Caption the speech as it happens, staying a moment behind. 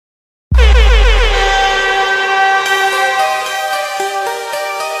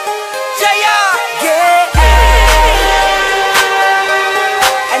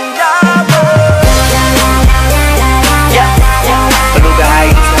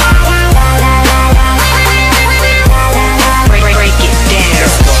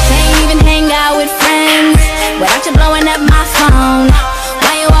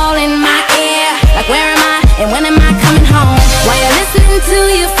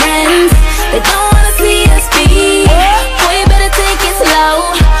They don't wanna see us be. Boy, you better take it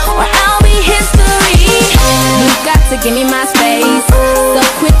slow, or I'll be history. You got to give me my space. So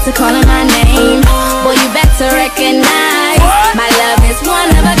quick to calling my name. Boy, you better recognize my love is one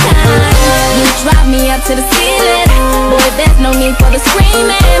of a kind. You drive me up to the ceiling. Boy, there's no need for the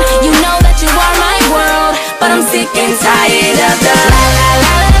screaming. You know that you are my world, but I'm sick and tired of the la la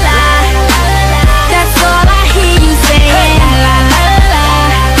la la la. That's all I hear you saying. La la la la.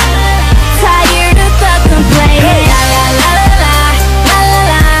 Tired of the complaining. La la la la la la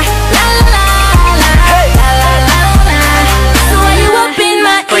la la la la la la. So why you up in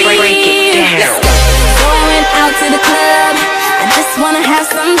my ear? So I went out to the club. I just wanna have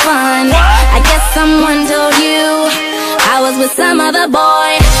some fun. I guess someone told you I was with some other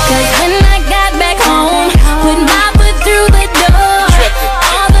boy. Cause when I got back home, put my foot through the door,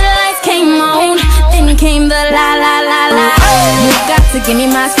 all the lights came on, then came the la la la la. You got to give me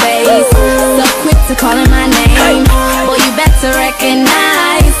my space. So quick to calling my name. Boy, you better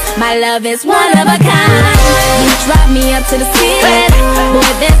recognize my love is one of a kind. You drive me up to the ceiling. Boy,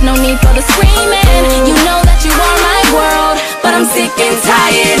 there's no need for the screaming. You know that you are my world, but I'm sick and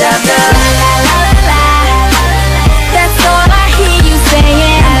tired of the la la la la. That's all I hear you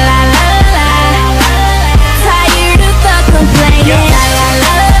saying. La la la la. Tired of the complaining. La la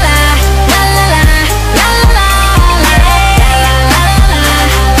la la la la la la la la la.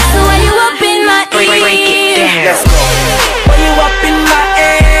 So why you up in my ear? Let's go. Why you up in my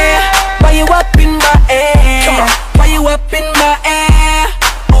ear? Why you up in my ear? Why you up in my ear?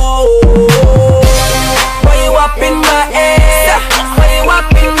 Oh. Why you up in my ear? Why you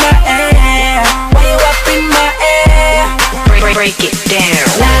up in my ear? Why you up in my ear? Break it down.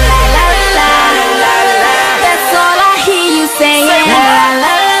 La la la la la la. That's all I hear you saying. La la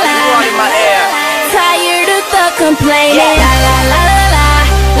la la. In my ear. Tired of the complaining. La la la la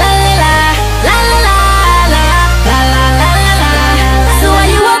la la la la la la la la la. So why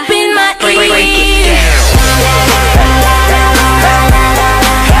you up in my ear?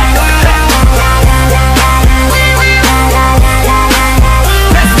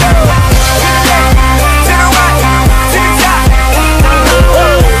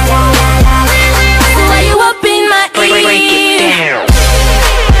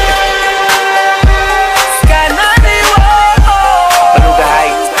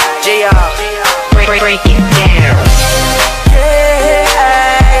 Break it.